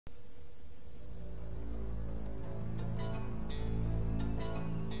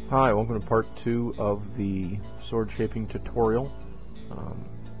Hi, welcome to part 2 of the sword shaping tutorial.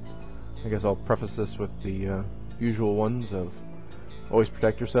 I guess I'll preface this with the usual ones of always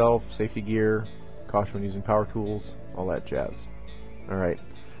protect yourself, safety gear, caution when using power tools, all that jazz. Alright,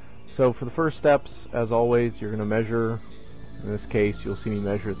 so for the first steps, as always, you're going to measure. In this case, you'll see me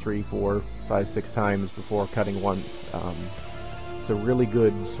measure 3, 4, 5, 6 times before cutting once. It's a really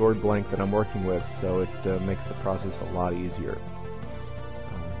good sword blank that I'm working with, so it makes the process a lot easier.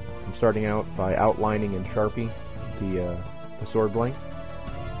 I'm starting out by outlining in Sharpie the sword blank.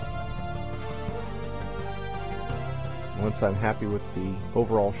 Once I'm happy with the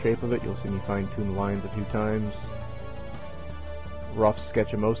overall shape of it, you'll see me fine-tune the lines a few times, rough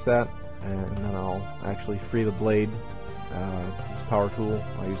sketch of most of that, and then I'll actually free the blade. Use a power tool.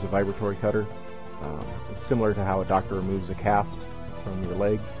 I use a vibratory cutter. It's similar to how a doctor removes a cast from your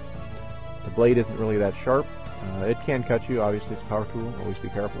leg. The blade isn't really that sharp. It can cut you, obviously it's a power tool, always be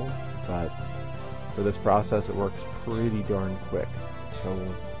careful, but for this process it works pretty darn quick. So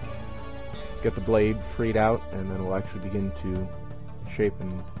we'll get the blade freed out and then we'll actually begin to shape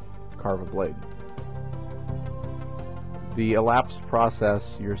and carve a blade. The elapsed process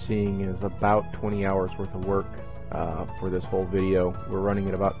you're seeing is about 20 hours worth of work for this whole video. We're running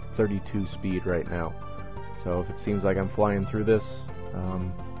at about 32 speed right now. So if it seems like I'm flying through this,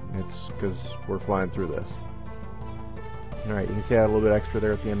 it's because we're flying through this. Alright, you can see I had a little bit extra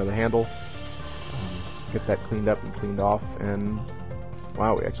there at the end of the handle. Get that cleaned up and cleaned off, and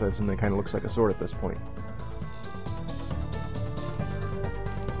wow, we actually have something that kind of looks like a sword at this point.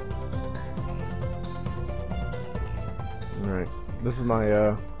 Alright, this is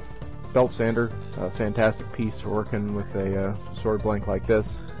my belt sander. A fantastic piece for working with a sword blank like this.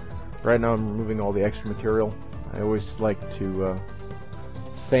 Right now I'm removing all the extra material. I always like to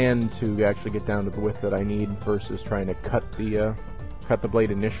sand to actually get down to the width that I need versus trying to cut the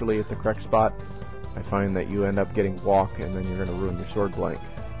blade initially at the correct spot. I find that you end up getting walk and then you're going to ruin your sword blank.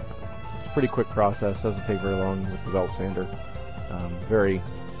 It's a pretty quick process, doesn't take very long with the belt sander. Very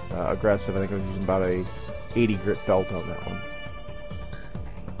aggressive. I think I was using about a 80 grit belt on that one.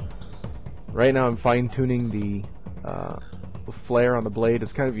 Right now I'm fine-tuning the flare on the blade.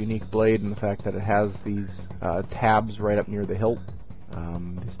 It's kind of a unique blade in the fact that it has these tabs right up near the hilt.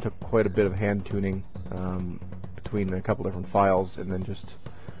 This took quite a bit of hand tuning between a couple different files and then just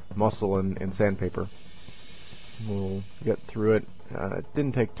muscle and sandpaper. We'll get through it. It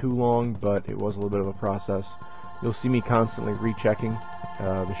didn't take too long, but it was a little bit of a process. You'll see me constantly rechecking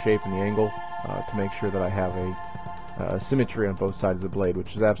the shape and the angle to make sure that I have a symmetry on both sides of the blade,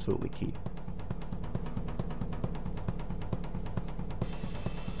 which is absolutely key.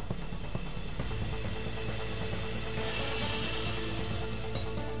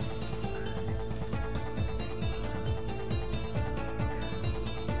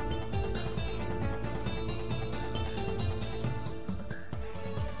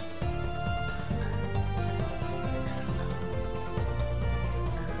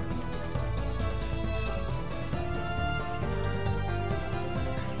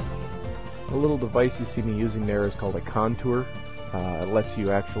 The little device you see me using there is called a contour. It lets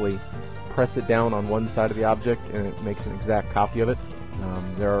you actually press it down on one side of the object and it makes an exact copy of it.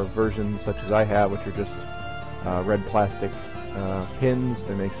 There are versions such as I have, which are just red plastic pins.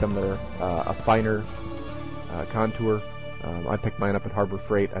 They make some that are a finer contour. I picked mine up at Harbor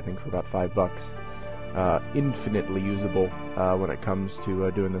Freight, I think for about $5. Infinitely usable when it comes to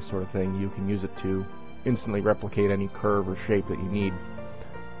doing this sort of thing. You can use it to instantly replicate any curve or shape that you need.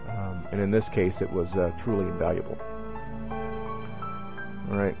 And in this case it was truly invaluable.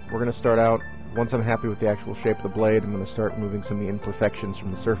 Alright, we're going to start out, once I'm happy with the actual shape of the blade, I'm going to start removing some of the imperfections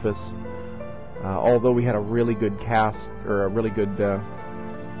from the surface. Although we had a really good cast, or a really good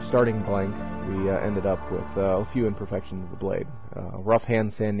starting blank, we ended up with a few imperfections of the blade. Rough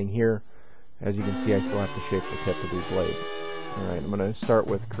hand sanding here. As you can see, I still have to shape the tip of the blade. Alright, I'm going to start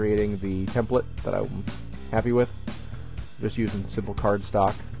with creating the template that I'm happy with. Just using simple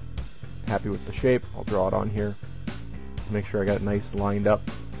cardstock. Happy with the shape, I'll draw it on here. Make sure I got it nice lined up.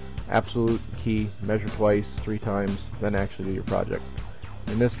 Absolute key, measure twice, 3 times, then actually do your project.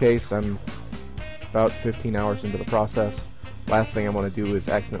 In this case, I'm about 15 hours into the process. Last thing I want to do is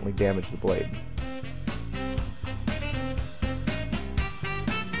accidentally damage the blade.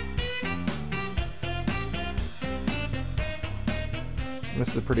 This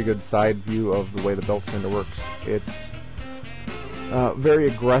is a pretty good side view of the way the belt sander works. It's very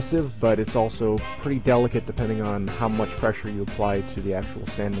aggressive, but it's also pretty delicate depending on how much pressure you apply to the actual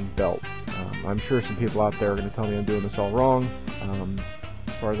sanding belt. I'm sure some people out there are going to tell me I'm doing this all wrong.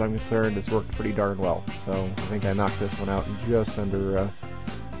 As far as I'm concerned, it's worked pretty darn well. So I think I knocked this one out in just under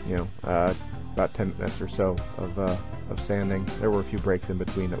you know, about 10 minutes or so of sanding. There were a few breaks in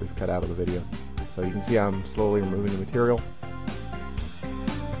between that we've cut out of the video. So you can see I'm slowly removing the material.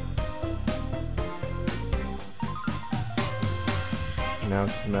 Now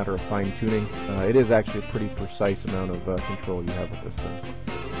it's just a matter of fine tuning. It is actually a pretty precise amount of control you have with this thing.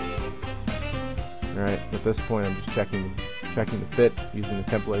 Alright, at this point I'm just checking the fit, using the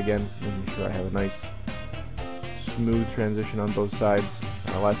template again, making sure I have a nice smooth transition on both sides.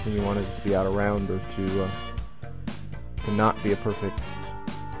 Last thing you want is to be out of round or to not be a perfect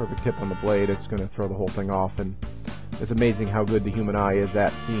tip on the blade. It's going to throw the whole thing off, and it's amazing how good the human eye is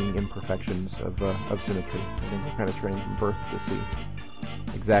at seeing imperfections of symmetry. I think we're kind of trained from birth to see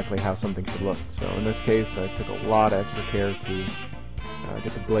exactly how something should look. So in this case, I took a lot of extra care to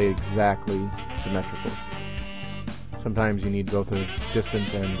get the blade exactly symmetrical. Sometimes you need both a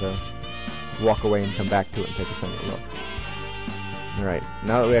distance and walk away and come back to it and take a second look. Alright,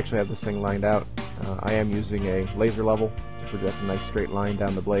 now that we actually have this thing lined out, I am using a laser level to project a nice straight line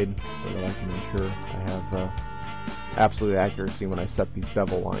down the blade so that I can ensure I have absolute accuracy when I set these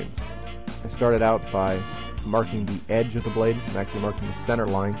bevel lines. I started out by marking the edge of the blade. I'm actually marking the center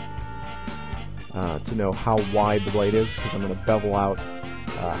line to know how wide the blade is, because I'm going to bevel out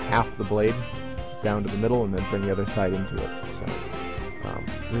half the blade down to the middle and then bring the other side into it.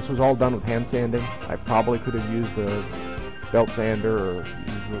 So this was all done with hand sanding. I probably could have used a belt sander or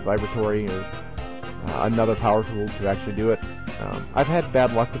used a vibratory or another power tool to actually do it. I've had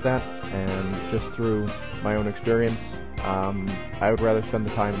bad luck with that, and just through my own experience, I would rather spend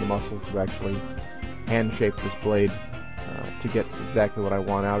the time and the muscle to actually hand shape this blade to get exactly what I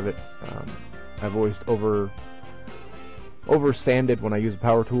want out of it. I've always over sanded when I use a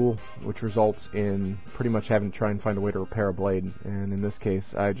power tool, which results in pretty much having to try and find a way to repair a blade, and in this case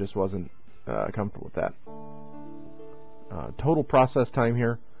I just wasn't comfortable with that. Total process time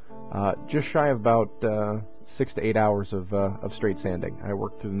here, just shy of about 6 to 8 hours of straight sanding. I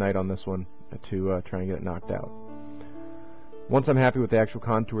worked through the night on this one to try and get it knocked out. Once I'm happy with the actual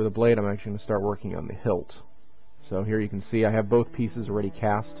contour of the blade, I'm actually going to start working on the hilt. So here you can see I have both pieces already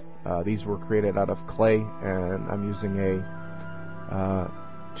cast. These were created out of clay, and I'm using a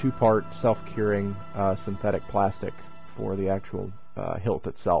 2-part self-curing synthetic plastic for the actual hilt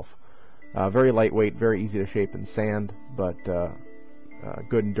itself. Very lightweight, very easy to shape and sand, but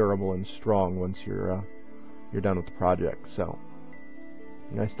good and durable and strong once you're done with the project. So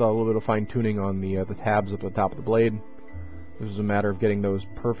I still have a little bit of fine-tuning on the tabs at the top of the blade. This is a matter of getting those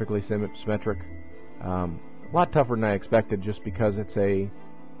perfectly symmetric. A lot tougher than I expected, just because it's a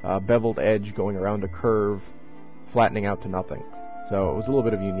beveled edge going around a curve, flattening out to nothing. So it was a little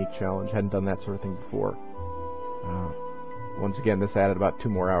bit of a unique challenge. Hadn't done that sort of thing before. Once again, this added about 2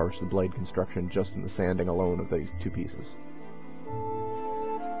 more hours to the blade construction just in the sanding alone of these 2 pieces.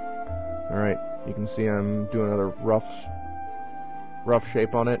 Alright, you can see I'm doing another rough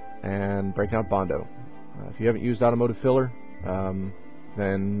shape on it and breaking out Bondo. If you haven't used automotive filler,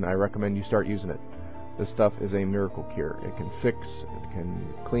 then I recommend you start using it. This stuff is a miracle cure. It can fix, it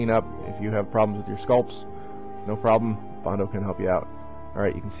can clean up. If you have problems with your sculpts, no problem, Bondo can help you out.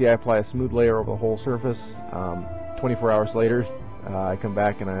 Alright, you can see I apply a smooth layer over the whole surface. 24 hours later, I come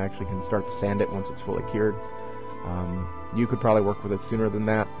back and I actually can start to sand it once it's fully cured. You could probably work with it sooner than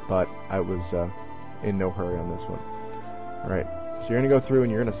that, but I was in no hurry on this one. Alright, so you're going to go through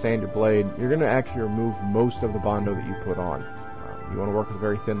and you're going to sand your blade. You're going to actually remove most of the Bondo that you put on. You want to work with a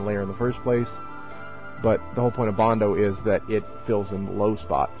very thin layer in the first place, but the whole point of Bondo is that it fills in the low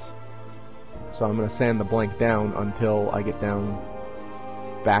spots. So I'm going to sand the blank down until I get down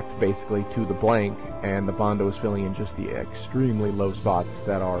back basically to the blank, and the Bondo is filling in just the extremely low spots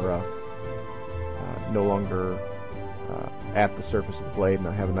that are no longer at the surface of the blade, and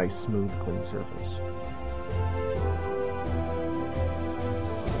I have a nice smooth clean surface.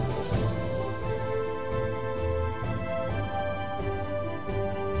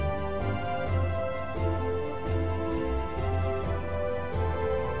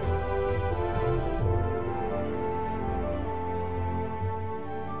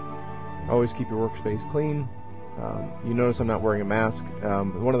 Always keep your workspace clean. You notice I'm not wearing a mask.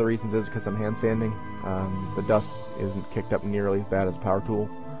 One of the reasons is because I'm hand sanding. The dust isn't kicked up nearly as bad as a power tool,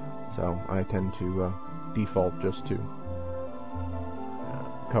 so I tend to default just to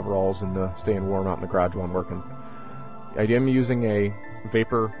coveralls and staying warm out in the garage while I'm working. I am using a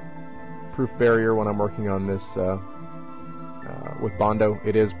vapor-proof barrier when I'm working on this with Bondo.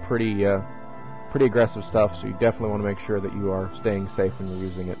 It is pretty aggressive stuff, so you definitely want to make sure that you are staying safe when you're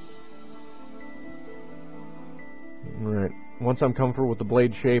using it. Alright, once I'm comfortable with the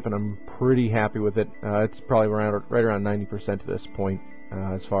blade shape and I'm pretty happy with it, it's probably right around 90% at this point.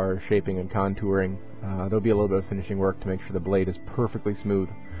 as far as shaping and contouring. There'll be a little bit of finishing work to make sure the blade is perfectly smooth.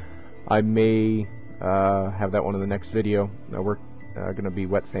 I may have that one in the next video. We're going to be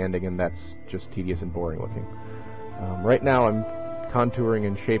wet sanding, and that's just tedious and boring looking. Right now I'm contouring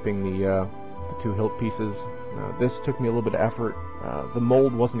and shaping the two hilt pieces. This took me a little bit of effort. The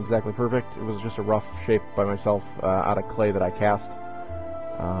mold wasn't exactly perfect. It was just a rough shape by myself out of clay that I cast.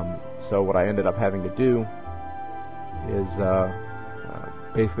 So what I ended up having to do is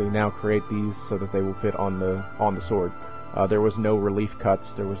basically now create these so that they will fit on the sword. There was no relief cuts.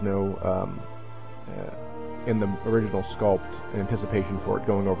 There was no in the original sculpt anticipation for it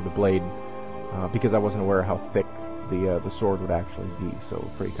going over the blade, because I wasn't aware how thick the sword would actually be. So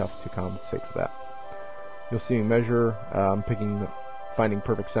pretty tough to compensate for that. You'll see me measure. Finding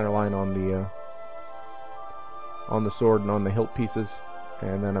perfect center line on the sword and on the hilt pieces,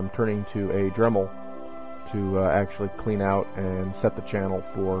 and then I'm turning to a Dremel to actually clean out and set the channel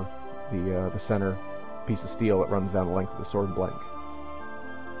for the center piece of steel that runs down the length of the sword blank.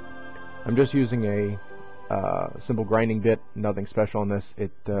 I'm just using a simple grinding bit, nothing special on this.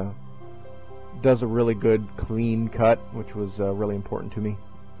 It does a really good clean cut, which was really important to me.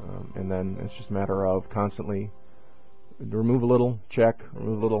 And then it's just a matter of constantly remove a little, check,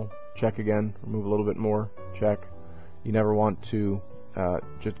 remove a little, check again, remove a little bit more, check. You never want to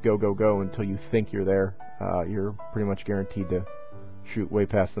just go until you think you're there. You're pretty much guaranteed to shoot way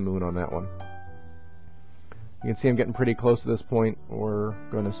past the moon on that one. You can see I'm getting pretty close to this point. We're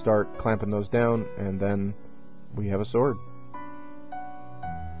going to start clamping those down, and then we have a sword.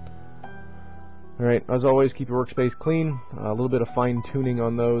 Alright, as always, keep your workspace clean. A little bit of fine-tuning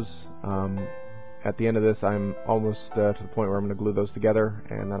on those. At the end of this, I'm almost to the point where I'm going to glue those together,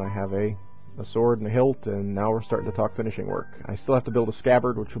 and then I have a sword and a hilt, and now we're starting to talk finishing work. I still have to build a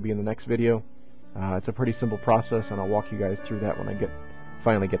scabbard, which will be in the next video. It's a pretty simple process, and I'll walk you guys through that when I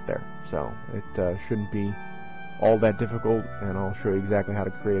finally get there. So it shouldn't be all that difficult, and I'll show you exactly how to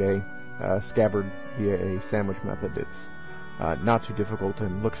create a scabbard via a sandwich method. It's not too difficult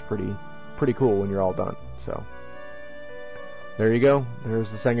and looks pretty cool when you're all done. So there you go. There's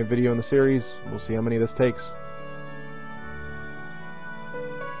the second video in the series. We'll see how many of this takes.